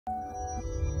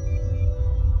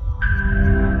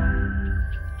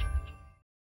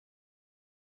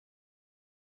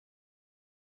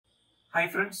Hi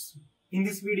friends, in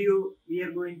this video we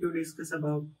are going to discuss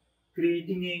about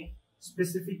creating a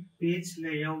specific page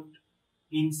layout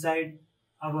inside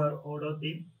our Odoo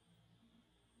theme.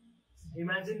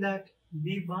 Imagine that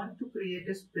we want to create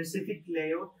a specific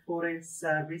layout for a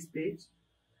service page.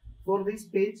 For this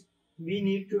page, we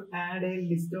need to add a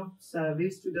list of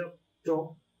service to the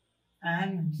top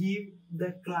and give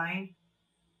the client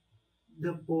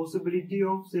the possibility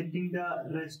of setting the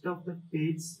rest of the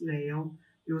page layout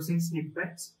using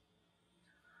snippets.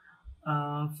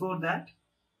 For that,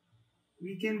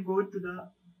 we can go to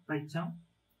the pycharm.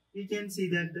 We can see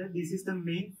that this is the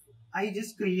main. I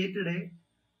just created a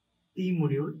theme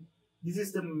module. This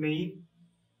is the main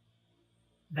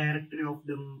directory of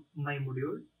my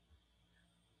module.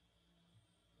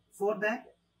 For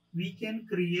that, we can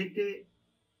create a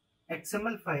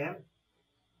XML file.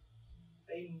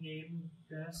 I named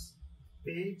as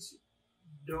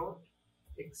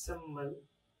page.xml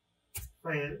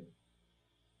file.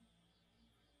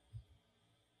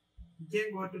 We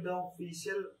can go to the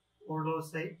official Odoo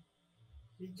site.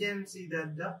 We can see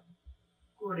that the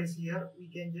code is here. We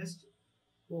can just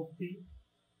copy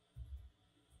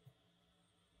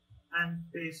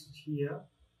and paste here.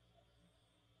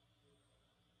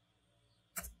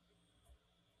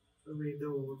 Away the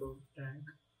Odoo tag.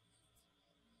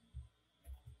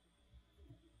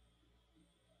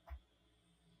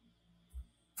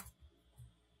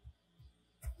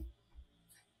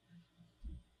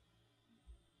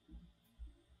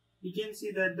 We can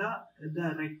see that the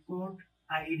record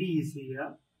ID is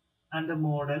here and the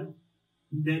model,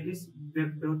 that is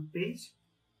web.page,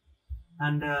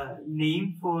 and the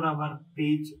name for our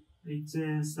page, it's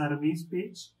a service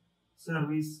page.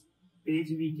 Service page,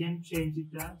 we can change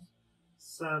it as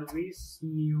service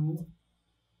new.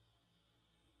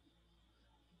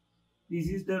 This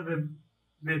is the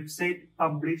website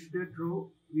published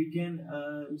through. We can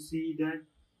see that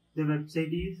the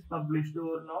website is published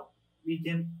or not. We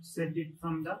can set it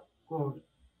from the code.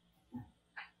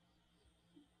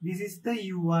 This is the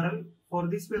URL for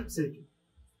this website. You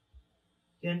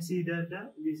can see that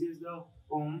this is the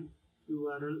home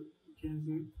URL. You can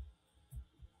see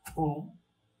home.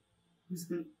 This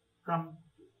will come.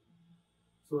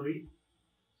 Sorry.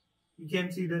 You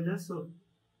can see that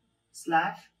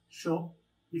 /shop.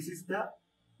 This is the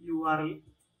URL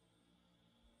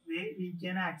where we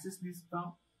can access this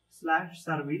from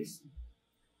 /service.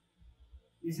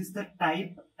 This is the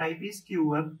type. Type is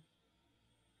qweb.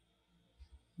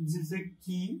 This is a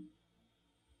key.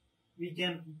 We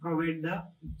can provide the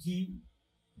key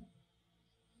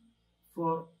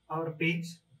for our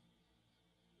page.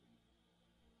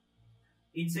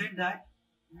 Inside that,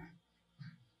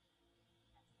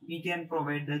 we can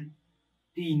provide the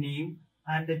t name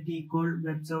and the t called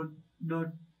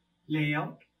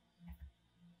website.layout.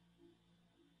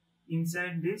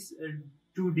 Inside this,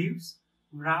 two divs,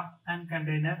 wrap and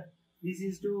container. This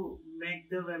is to make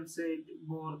the website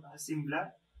more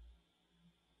simpler.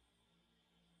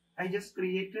 I just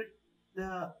created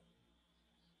the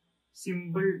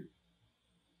simple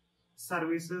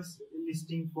services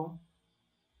listing form.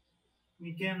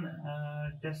 We can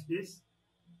test this.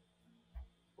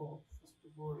 First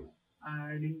of all,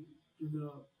 adding to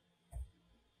the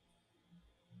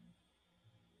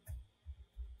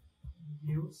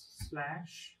views /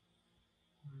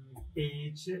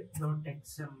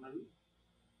 page.xml.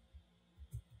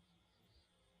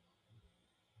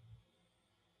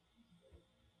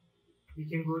 We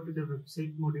can go to the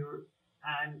website module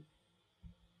and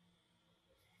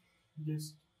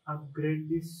just upgrade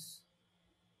this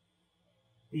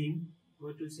theme.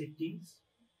 Go to settings.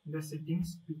 In the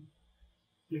settings,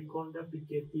 click on the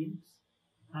pick a themes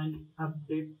and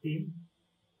update theme.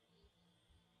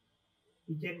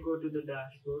 We can go to the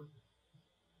dashboard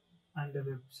and the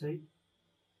website.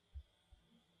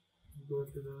 Go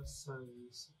to the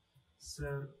services.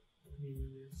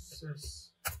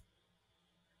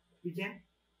 We can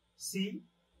see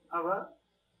our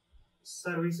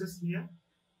services here.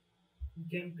 We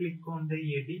can click on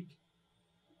the edit.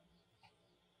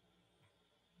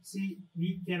 See,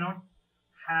 we cannot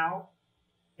have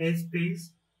a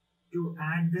space to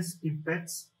add the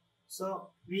snippets,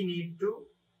 so we need to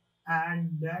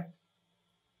add that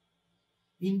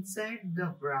inside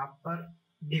the wrapper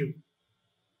div.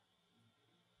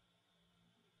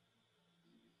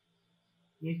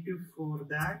 For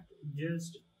that,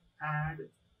 just add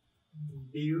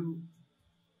div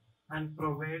and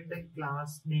provide the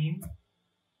class name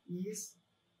is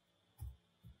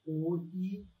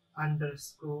OE_structure.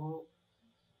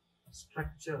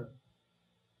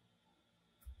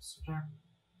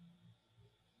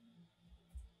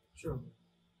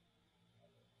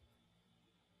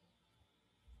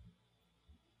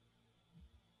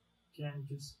 can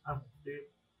just update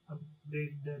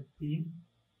the theme.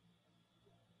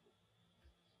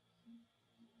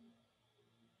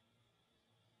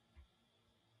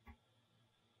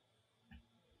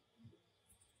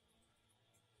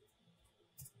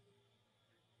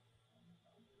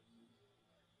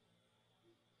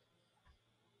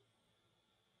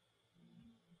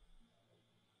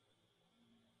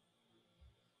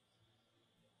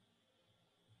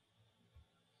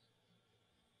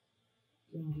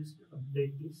 Can just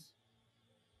update this.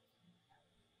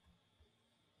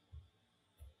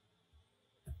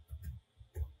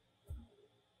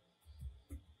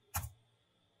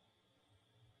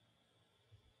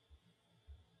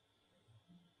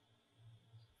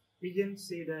 We can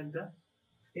see that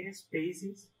a space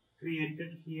is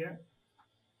created here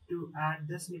to add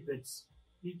the snippets.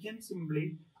 We can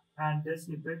simply add the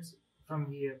snippets from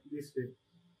here this way.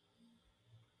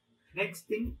 Next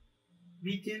thing,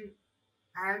 we can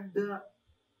add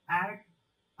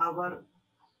our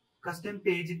custom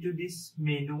page to this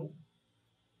menu.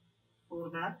 For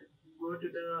that, go to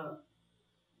the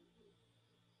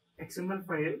XML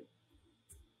file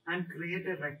and create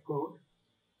a record.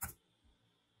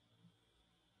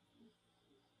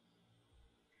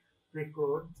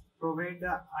 Provide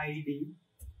the ID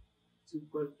is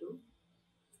equal to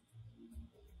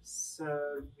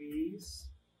service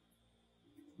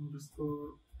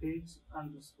underscore page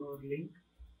underscore link.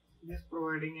 Just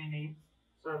providing a name,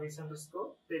 service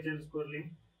underscore page underscore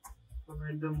link.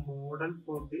 Provide the model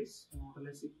for this. Model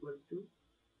is equal to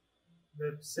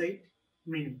website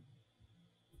menu.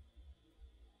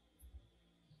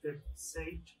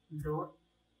 Website dot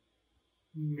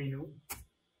menu.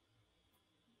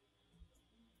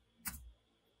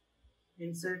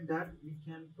 Inside that, we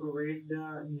can provide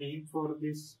the name for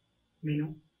this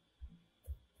menu.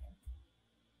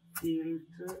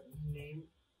 Filter name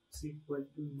is equal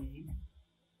to name.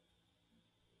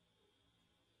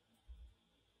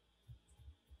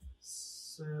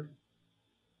 Service.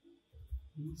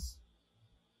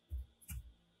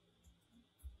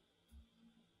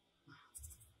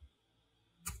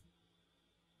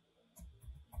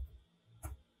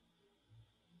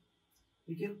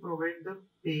 We can provide the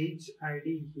page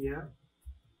ID here.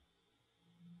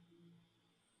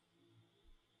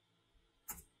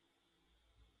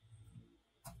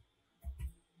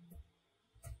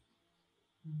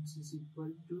 This is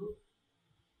equal to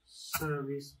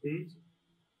service page.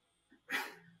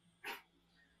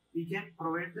 We can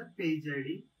provide the page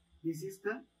ID. This is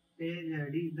the page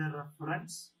ID, the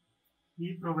reference.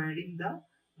 We providing the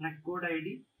record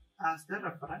ID as the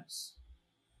reference.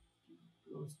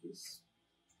 Close this.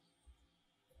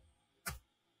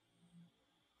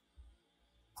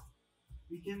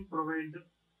 We can provide the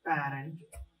parent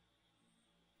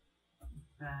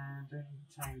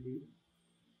ID.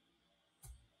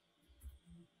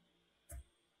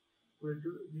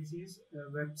 This is a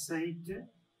website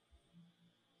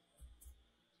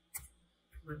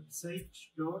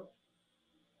dot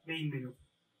main menu.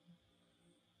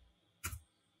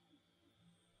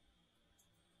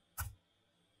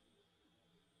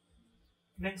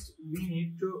 Next, we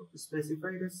need to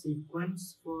specify the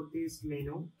sequence for this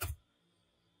menu.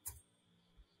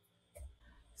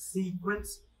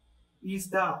 Sequence is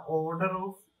the order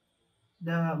of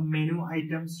the menu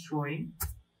items showing.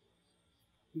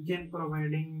 We can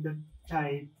providing the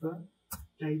type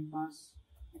as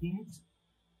int.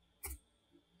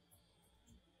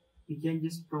 We can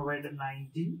just provide a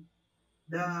 90.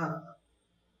 The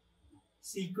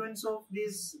sequence of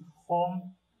this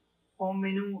home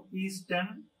menu is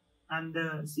 10, and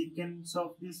the sequence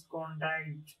of this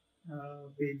contact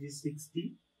page is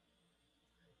 60.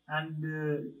 And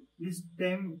this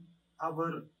time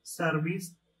our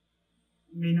service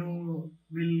menu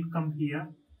will come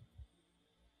here.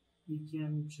 We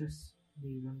can just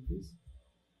leave on this,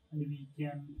 and we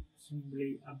can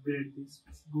simply upgrade this.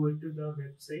 Go to the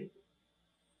website,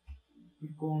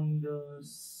 click on the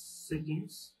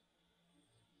settings,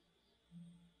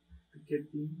 pick a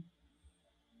theme.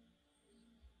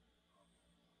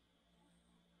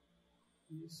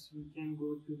 Yes, we can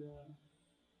go to the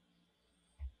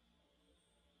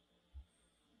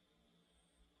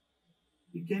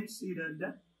you can see that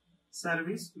the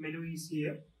service menu is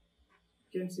here.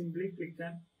 You can simply click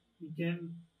and you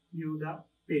can view the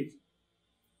page.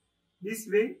 This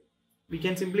way we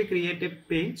can simply create a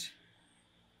page.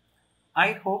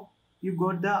 I hope you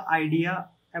got the idea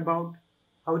about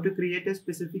how to create a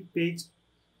specific page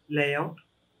layout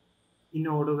in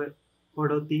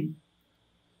Odoo theme.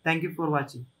 Thank you for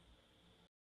watching.